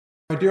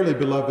My dearly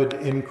beloved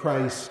in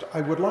Christ,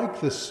 I would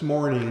like this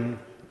morning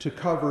to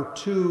cover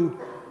two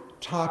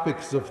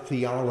topics of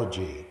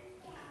theology.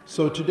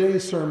 So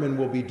today's sermon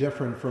will be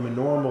different from a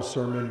normal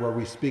sermon where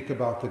we speak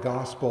about the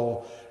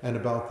gospel and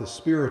about the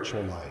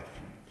spiritual life.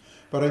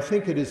 But I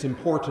think it is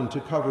important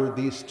to cover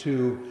these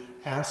two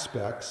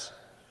aspects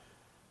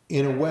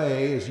in a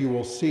way, as you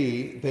will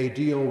see, they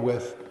deal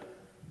with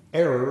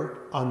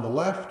error on the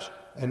left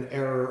and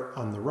error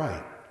on the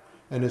right.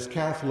 And as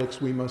Catholics,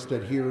 we must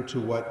adhere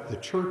to what the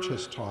Church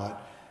has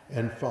taught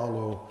and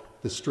follow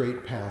the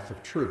straight path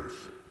of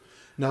truth.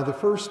 Now, the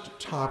first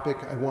topic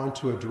I want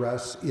to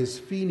address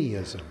is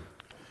Feeneyism.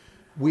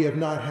 We have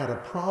not had a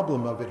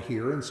problem of it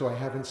here, and so I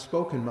haven't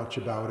spoken much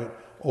about it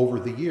over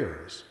the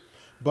years.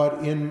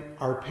 But in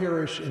our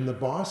parish in the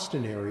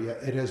Boston area,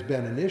 it has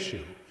been an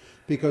issue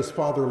because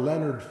Father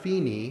Leonard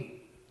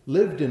Feeney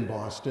lived in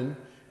Boston,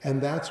 and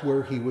that's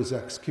where he was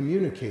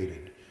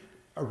excommunicated.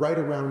 Right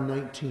around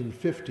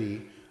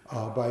 1950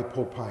 by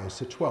Pope Pius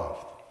XII.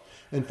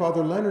 And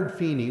Father Leonard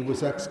Feeney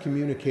was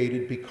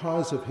excommunicated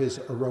because of his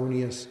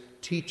erroneous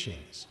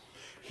teachings.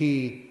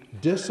 He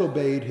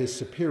disobeyed his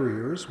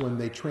superiors when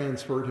they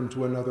transferred him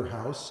to another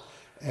house,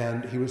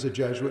 and he was a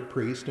Jesuit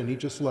priest, and he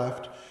just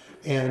left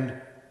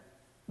and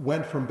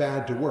went from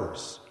bad to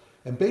worse.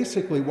 And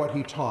basically what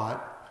he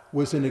taught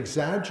was an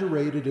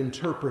exaggerated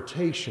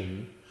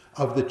interpretation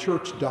of the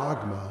church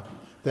dogma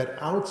that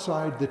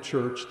outside the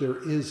church there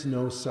is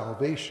no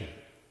salvation.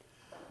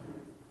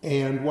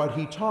 And what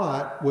he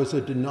taught was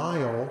a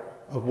denial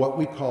of what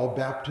we call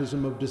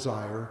baptism of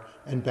desire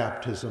and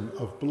baptism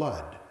of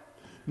blood.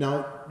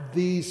 Now,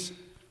 these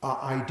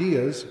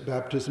ideas,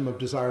 baptism of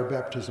desire,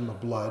 baptism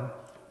of blood,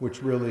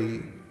 which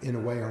really in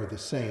a way are the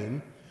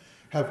same,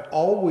 have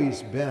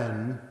always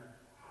been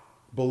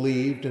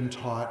believed and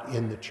taught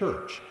in the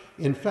church.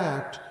 In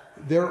fact,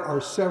 there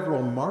are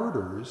several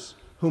martyrs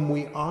whom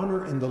we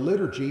honor in the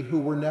liturgy who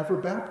were never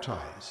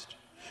baptized.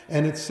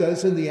 And it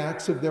says in the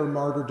acts of their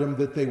martyrdom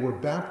that they were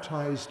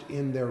baptized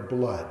in their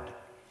blood.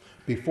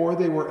 Before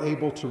they were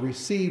able to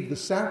receive the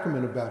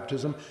sacrament of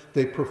baptism,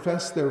 they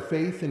professed their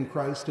faith in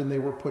Christ and they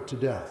were put to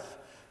death.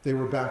 They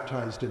were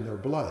baptized in their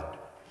blood.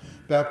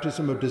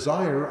 Baptism of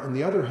desire, on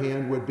the other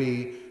hand, would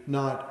be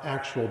not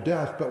actual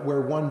death, but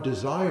where one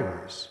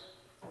desires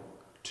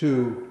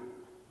to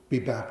be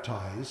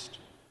baptized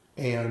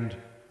and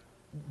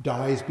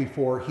dies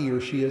before he or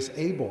she is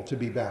able to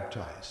be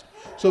baptized.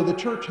 So the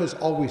church has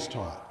always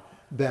taught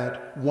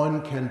that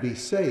one can be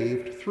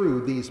saved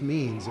through these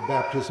means of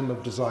baptism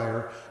of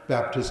desire,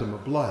 baptism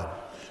of blood.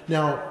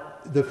 Now,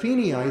 the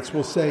Feeniyites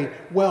will say,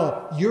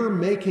 well, you're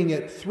making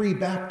it 3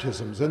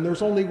 baptisms, and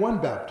there's only one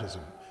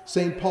baptism.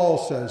 St. Paul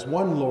says,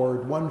 one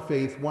Lord, one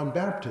faith, one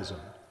baptism.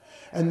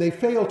 And they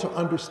fail to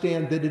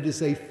understand that it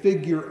is a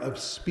figure of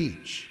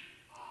speech,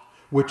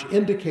 which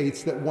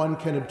indicates that one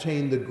can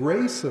obtain the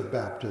grace of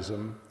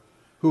baptism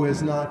who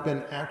has not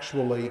been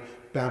actually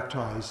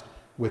baptized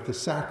with the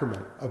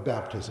sacrament of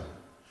baptism.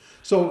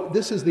 So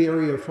this is the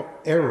area of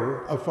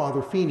error of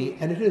Father Feeney,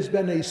 and it has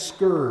been a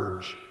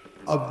scourge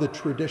of the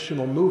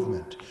traditional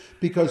movement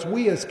because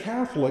we as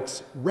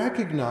Catholics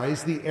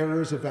recognize the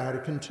errors of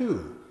Vatican II.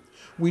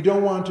 We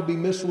don't want to be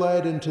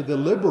misled into the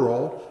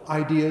liberal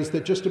ideas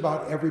that just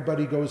about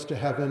everybody goes to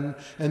heaven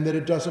and that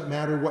it doesn't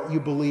matter what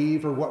you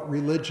believe or what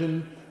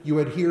religion you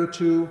adhere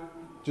to,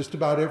 just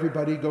about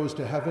everybody goes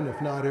to heaven,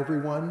 if not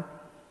everyone.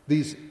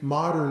 These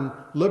modern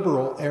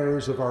liberal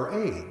errors of our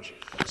age.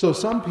 So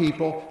some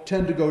people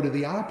tend to go to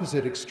the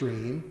opposite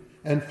extreme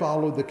and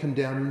follow the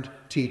condemned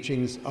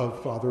teachings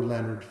of Father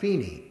Leonard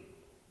Feeney.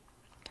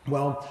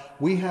 Well,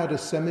 we had a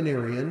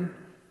seminarian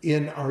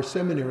in our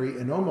seminary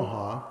in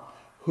Omaha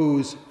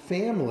whose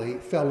family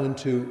fell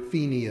into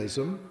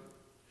Feeneyism.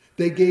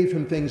 They gave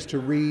him things to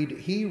read,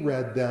 he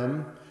read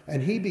them,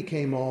 and he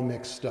became all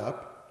mixed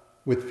up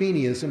with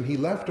Feeneyism. He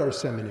left our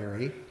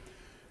seminary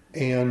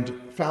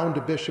and found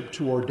a bishop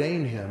to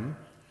ordain him.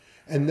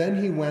 And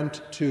then he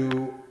went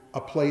to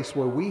a place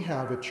where we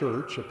have a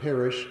church, a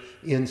parish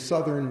in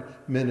southern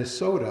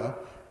Minnesota,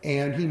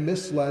 and he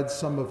misled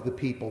some of the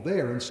people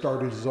there and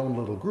started his own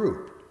little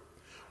group.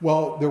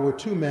 Well, there were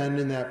 2 men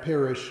in that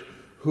parish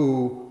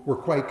who were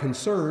quite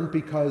concerned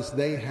because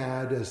they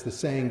had, as the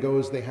saying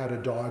goes, they had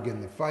a dog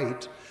in the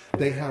fight.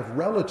 They have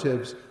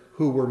relatives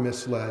who were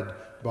misled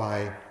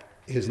by,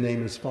 his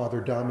name is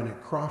Father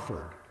Dominic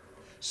Crawford.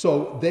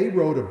 So they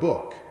wrote a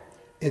book.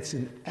 It's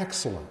an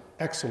excellent,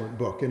 excellent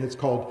book, and it's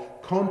called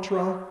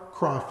Contra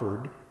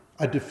Crawford,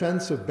 A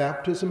Defense of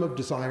Baptism of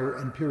Desire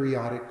and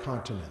Periodic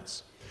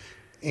Continence.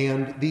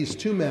 And these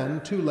 2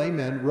 men, 2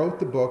 laymen, wrote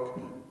the book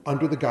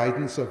under the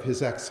guidance of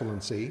His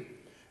Excellency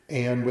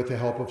and with the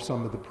help of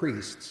some of the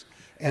priests.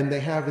 And they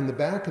have in the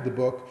back of the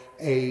book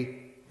a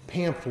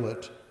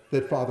pamphlet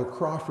that Father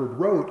Crawford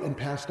wrote and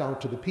passed out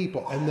to the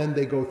people. And then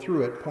they go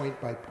through it point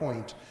by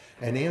point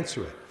and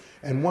answer it.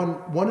 And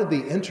one of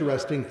the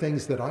interesting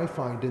things that I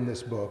find in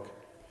this book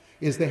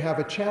is they have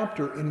a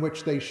chapter in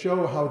which they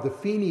show how the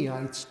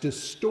Feeneyites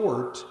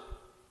distort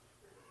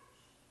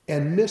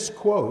and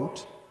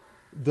misquote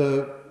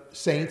the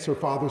saints or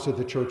fathers of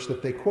the church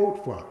that they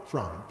quote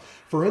from.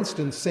 For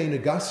instance, St.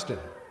 Augustine.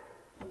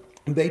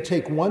 They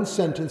take one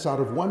sentence out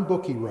of one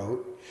book he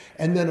wrote,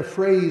 and then a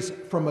phrase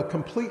from a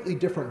completely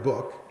different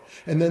book,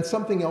 and then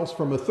something else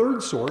from a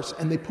third source,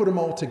 and they put them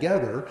all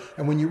together.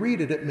 And when you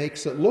read it, it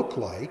makes it look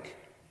like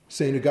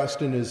St.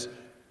 Augustine is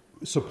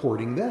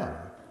supporting them.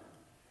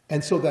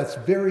 And so that's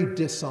very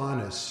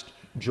dishonest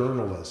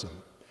journalism.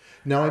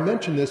 Now, I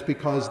mention this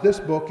because this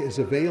book is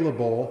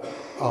available.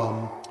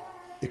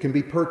 It can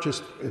be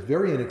purchased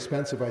very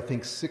inexpensive, I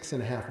think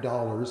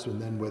 $6.50,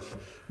 and then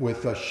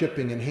with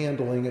shipping and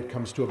handling, it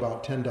comes to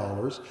about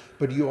 $10.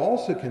 But you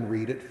also can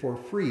read it for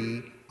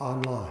free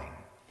online.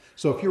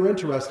 So if you're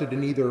interested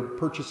in either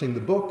purchasing the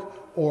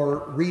book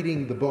or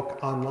reading the book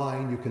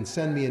online, you can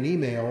send me an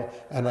email,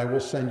 and I will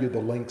send you the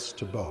links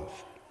to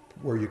both,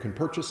 where you can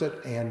purchase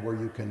it and where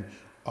you can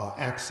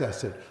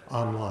access it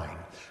online.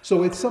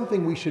 So it's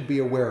something we should be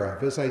aware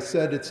of. As I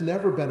said, it's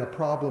never been a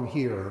problem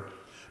here,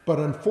 but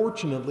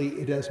unfortunately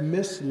it has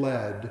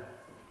misled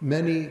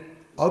many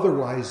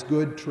otherwise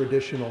good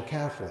traditional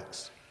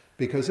Catholics,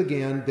 because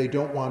again, they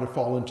don't want to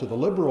fall into the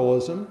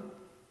liberalism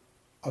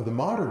of the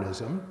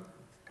modernism,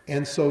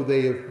 and so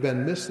they have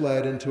been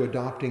misled into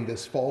adopting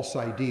this false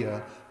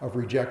idea of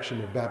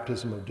rejection of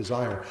baptism of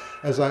desire.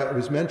 As I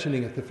was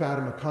mentioning at the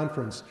Fatima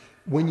conference,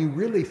 when you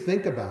really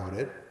think about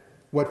it,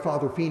 what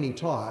Father Feeney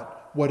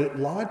taught, what it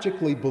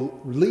logically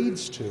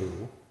leads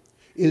to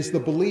is the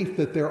belief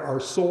that there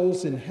are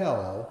souls in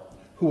hell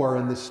who are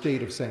in the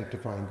state of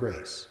sanctifying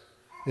grace.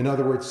 In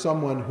other words,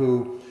 someone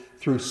who,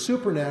 through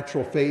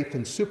supernatural faith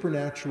and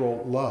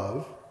supernatural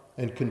love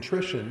and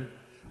contrition,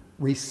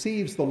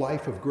 receives the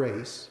life of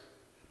grace,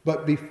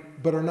 but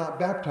are not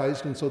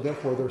baptized, and so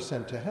therefore they're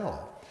sent to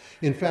hell.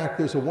 In fact,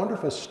 there's a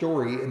wonderful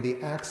story in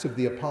the Acts of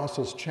the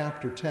Apostles,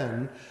 chapter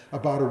 10,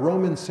 about a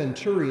Roman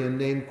centurion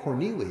named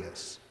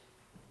Cornelius.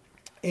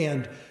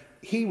 And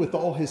he, with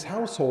all his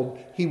household,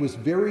 he was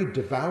very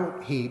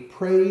devout. He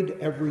prayed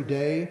every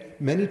day,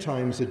 many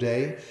times a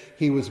day.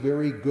 He was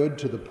very good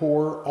to the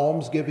poor,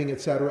 almsgiving,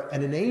 etc.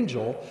 And an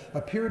angel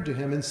appeared to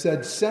him and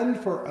said, "Send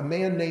for a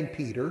man named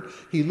Peter.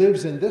 He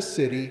lives in this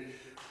city,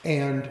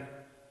 and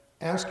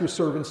ask your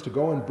servants to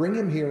go and bring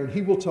him here, and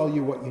he will tell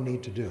you what you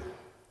need to do."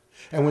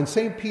 And when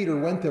St. Peter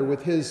went there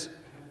with his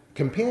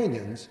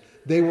companions,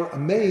 they were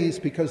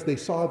amazed because they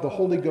saw the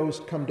Holy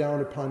Ghost come down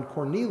upon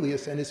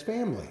Cornelius and his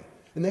family.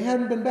 And they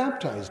hadn't been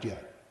baptized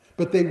yet,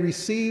 but they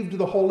received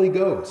the Holy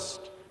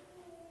Ghost.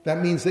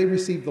 That means they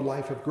received the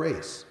life of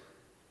grace.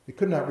 They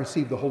could not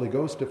receive the Holy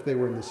Ghost if they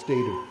were in the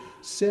state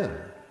of sin.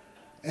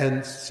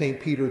 And St.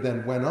 Peter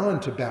then went on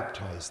to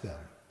baptize them.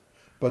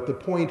 But the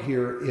point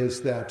here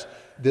is that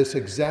this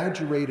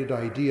exaggerated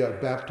idea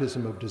of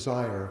baptism of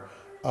desire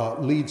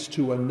leads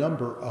to a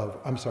number of,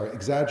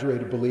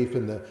 exaggerated belief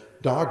in the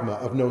dogma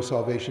of no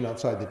salvation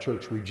outside the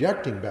church,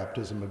 rejecting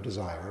baptism of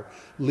desire,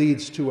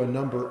 leads to a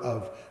number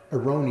of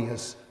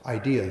erroneous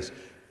ideas.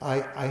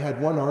 I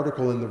had one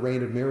article in the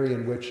Reign of Mary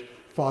in which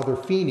Father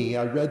Feeney,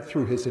 I read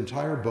through his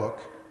entire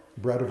book,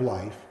 Bread of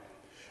Life,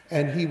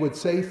 and he would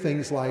say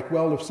things like,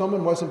 well, if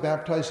someone wasn't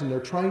baptized and they're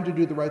trying to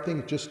do the right thing,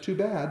 it's just too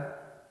bad,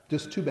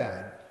 just too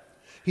bad.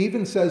 He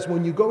even says,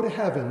 when you go to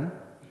heaven,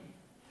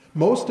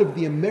 most of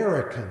the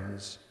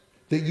Americans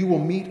that you will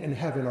meet in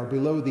heaven are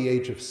below the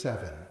age of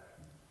 7,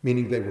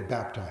 meaning they were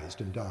baptized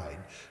and died.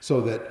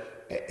 So that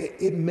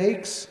it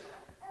makes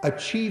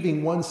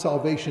achieving one's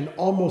salvation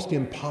almost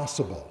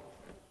impossible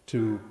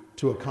to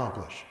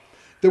accomplish.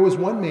 There was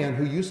one man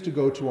who used to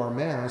go to our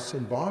Mass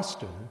in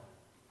Boston,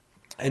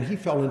 and he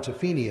fell into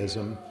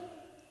Feeneyism,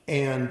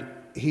 and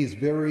he's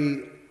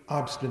very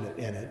obstinate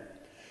in it.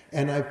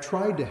 And I've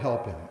tried to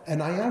help him.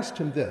 And I asked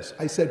him this.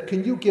 I said,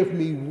 can you give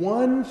me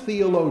one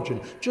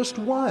theologian, just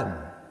one,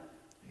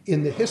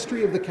 in the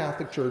history of the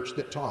Catholic Church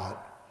that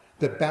taught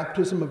that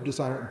baptism of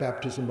desire and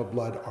baptism of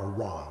blood are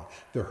wrong,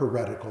 they're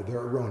heretical, they're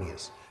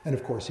erroneous? And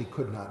of course, he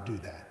could not do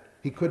that.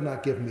 He could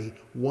not give me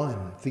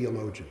one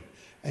theologian.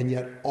 And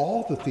yet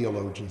all the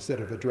theologians that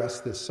have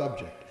addressed this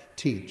subject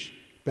teach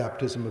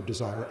baptism of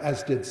desire,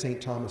 as did St.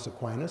 Thomas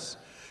Aquinas,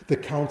 the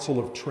Council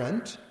of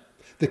Trent.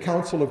 The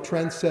Council of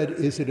Trent said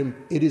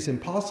it is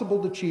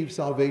impossible to achieve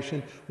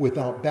salvation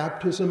without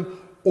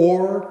baptism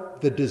or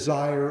the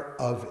desire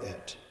of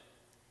it.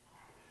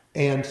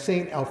 And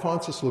St.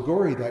 Alphonsus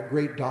Liguori, that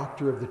great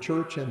doctor of the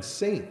church and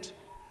saint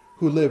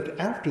who lived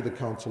after the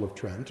Council of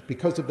Trent,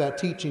 because of that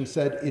teaching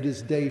said it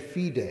is de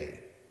fide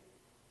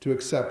to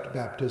accept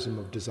baptism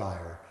of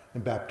desire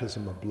and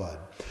baptism of blood.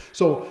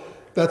 So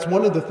that's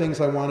one of the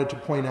things I wanted to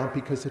point out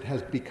because it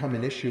has become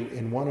an issue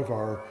in one of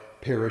our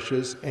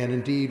parishes, and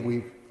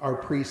indeed our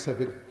priests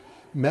have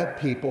met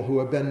people who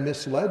have been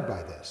misled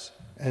by this.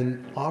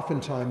 And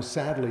oftentimes,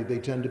 sadly, they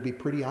tend to be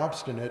pretty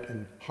obstinate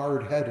and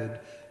hard-headed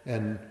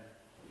and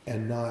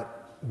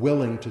not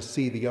willing to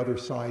see the other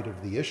side of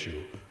the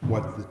issue,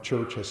 what the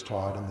church has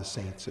taught and the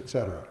saints,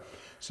 etc.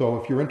 So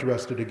if you're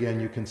interested, again,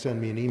 you can send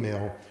me an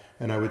email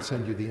and I would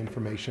send you the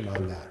information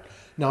on that.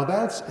 Now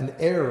that's an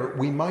error,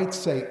 we might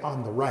say,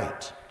 on the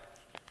right.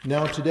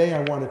 Now today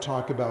I want to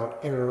talk about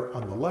error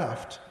on the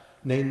left,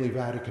 namely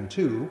Vatican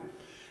II.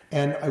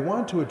 And I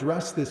want to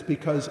address this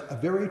because a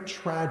very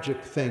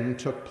tragic thing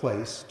took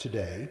place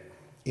today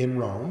in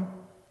Rome,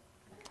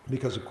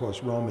 because of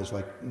course Rome is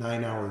like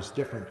 9 hours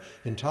different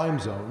in time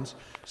zones.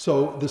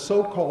 So the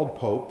so-called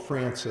Pope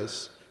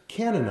Francis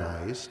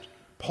canonized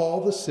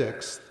Paul VI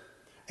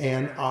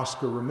and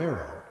Oscar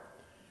Romero.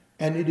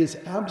 And it is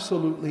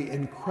absolutely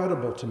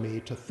incredible to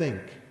me to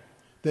think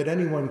that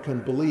anyone can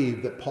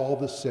believe that Paul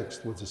VI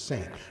was a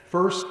saint.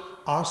 First,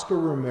 Oscar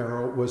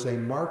Romero was a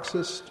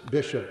Marxist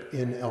bishop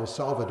in El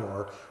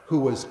Salvador who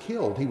was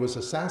killed. He was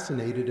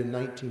assassinated in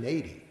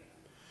 1980.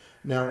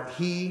 Now,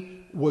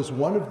 he was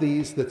one of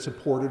these that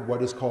supported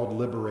what is called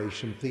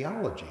liberation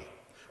theology,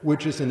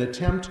 which is an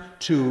attempt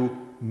to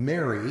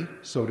marry,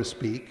 so to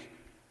speak,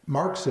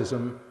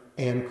 Marxism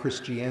and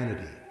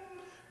Christianity.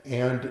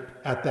 And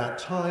at that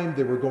time,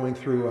 they were going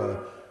through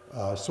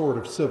a sort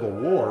of civil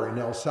war in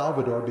El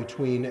Salvador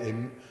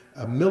between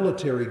a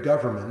military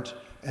government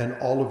and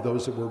all of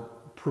those that were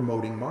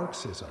promoting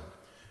Marxism.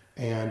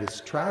 And it's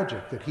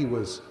tragic that he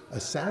was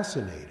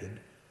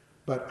assassinated,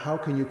 but how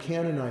can you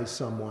canonize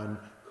someone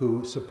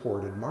who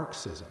supported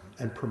Marxism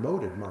and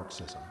promoted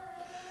Marxism?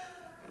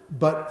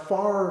 But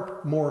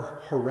far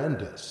more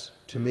horrendous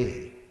to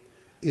me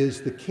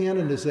is the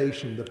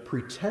canonization, the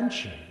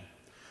pretension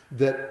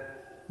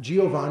that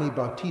Giovanni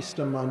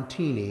Battista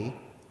Montini,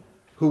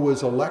 who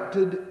was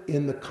elected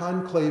in the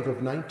conclave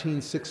of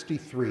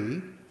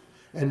 1963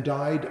 and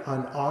died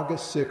on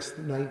August 6,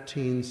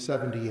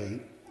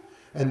 1978,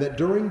 and that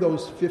during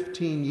those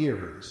 15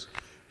 years,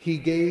 he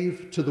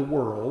gave to the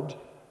world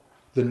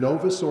the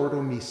Novus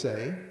Ordo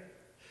Missae.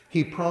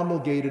 He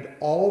promulgated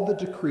all the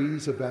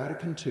decrees of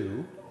Vatican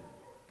II.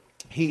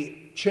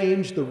 He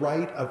changed the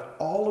rite of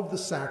all of the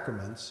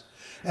sacraments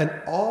and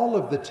all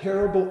of the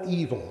terrible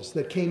evils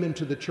that came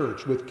into the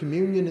church with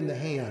communion in the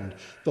hand,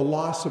 the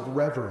loss of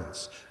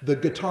reverence, the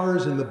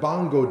guitars and the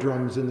bongo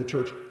drums in the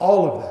church.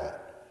 All of that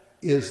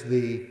is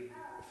the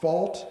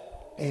fault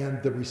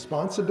and the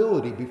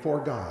responsibility before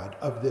God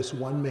of this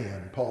one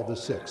man, Paul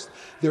VI.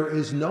 There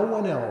is no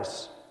one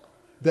else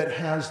that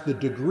has the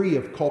degree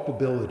of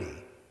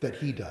culpability that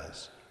he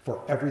does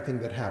for everything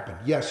that happened.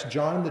 Yes,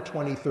 John the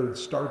 23rd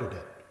started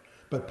it,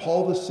 but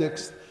Paul VI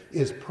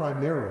is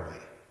primarily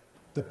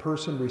the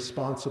person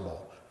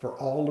responsible for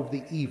all of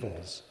the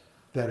evils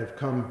that have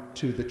come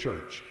to the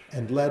church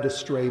and led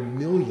astray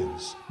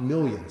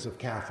millions of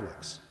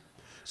Catholics.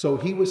 So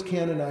he was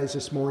canonized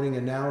this morning,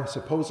 and now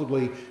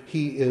supposedly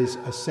he is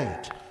a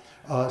saint.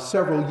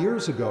 Several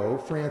years ago,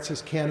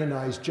 Francis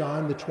canonized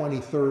John the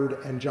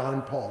 23rd and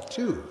John Paul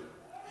II.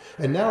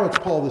 And now it's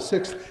Paul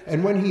VI.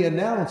 And when he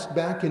announced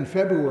back in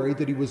February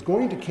that he was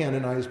going to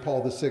canonize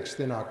Paul VI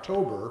in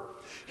October,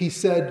 he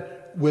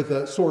said with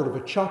a sort of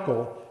a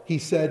chuckle, he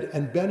said,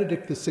 and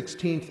Benedict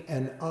XVI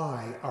and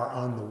I are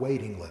on the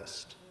waiting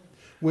list,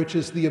 which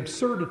is the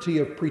absurdity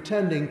of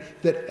pretending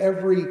that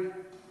every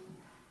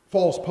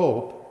false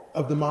pope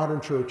of the modern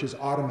church is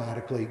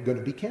automatically going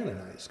to be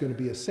canonized, going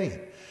to be a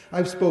saint.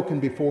 I've spoken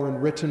before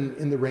and written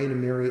in The Reign of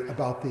Mary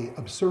about the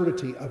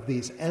absurdity of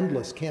these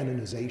endless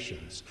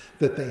canonizations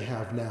that they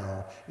have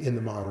now in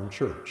the modern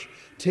church,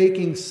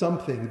 taking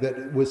something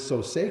that was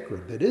so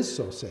sacred, that is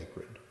so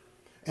sacred,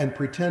 and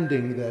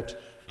pretending that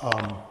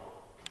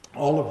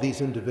all of these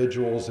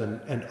individuals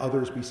and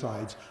others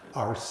besides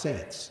are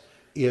saints.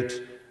 It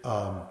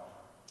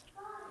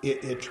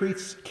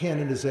treats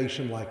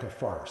canonization like a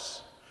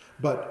farce.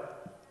 But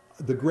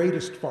the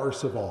greatest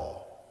farce of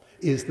all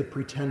is the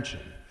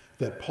pretension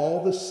that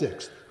Paul VI,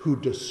 who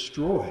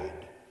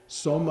destroyed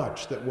so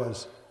much that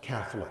was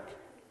Catholic,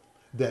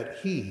 that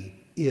he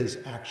is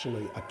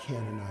actually a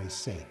canonized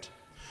saint.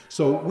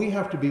 So we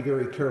have to be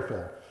very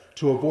careful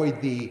to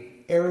avoid the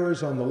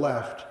errors on the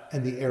left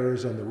and the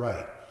errors on the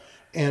right.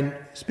 And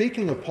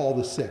speaking of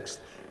Paul VI,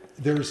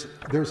 there's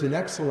an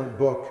excellent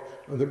book,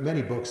 or there are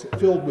many books,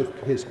 filled with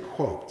his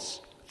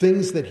quotes,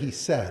 things that he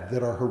said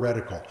that are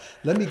heretical.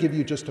 Let me give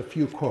you just a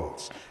few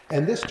quotes.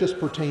 And this just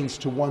pertains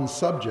to one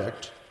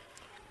subject.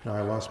 Now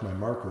I lost my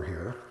marker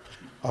here.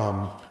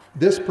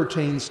 This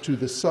pertains to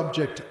the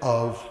subject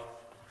of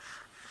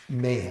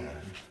man.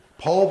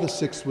 Paul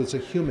VI was a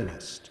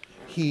humanist.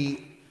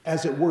 He,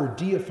 as it were,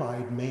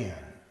 deified man.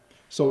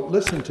 So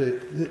listen to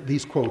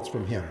these quotes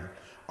from him.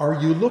 Are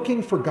you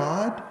looking for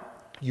God?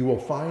 You will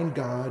find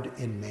God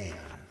in man.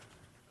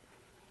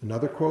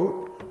 Another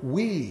quote,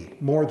 we,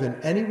 more than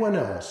anyone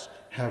else,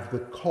 have the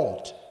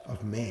cult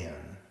of man.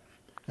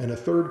 And a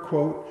third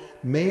quote,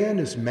 man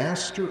is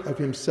master of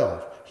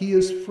himself. He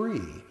is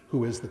free,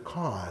 who is the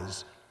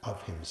cause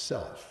of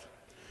himself.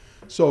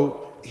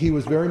 So he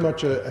was very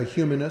much a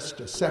humanist,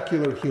 a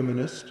secular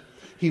humanist.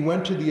 He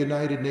went to the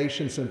United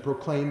Nations and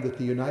proclaimed that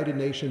the United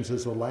Nations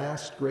is the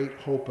last great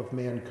hope of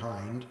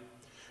mankind,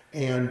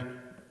 and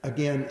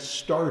again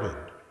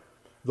started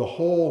the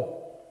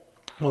whole,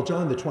 well,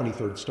 John the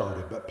 23rd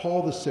started, but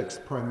Paul VI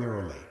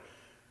primarily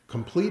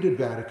completed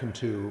Vatican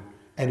II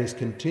and has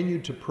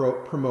continued to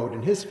promote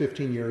in his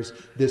 15 years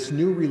this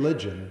new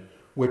religion,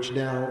 which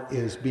now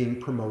is being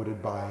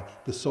promoted by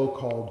the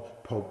so-called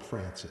Pope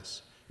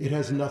Francis. It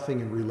has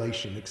nothing in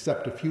relation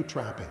except a few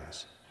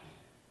trappings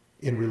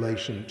in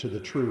relation to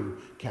the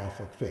true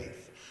Catholic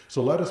faith.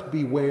 So let us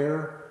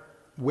beware,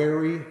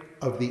 wary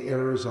of the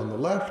errors on the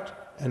left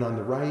and on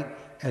the right,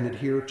 and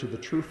adhere to the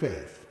true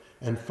faith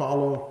and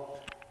follow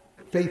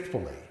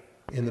faithfully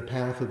in the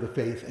path of the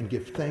faith and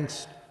give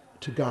thanks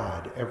to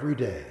God every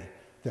day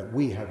that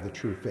we have the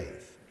true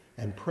faith,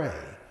 and pray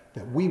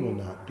that we will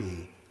not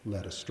be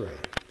led astray.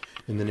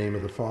 In the name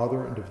of the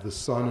Father, and of the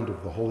Son, and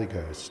of the Holy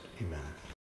Ghost, amen.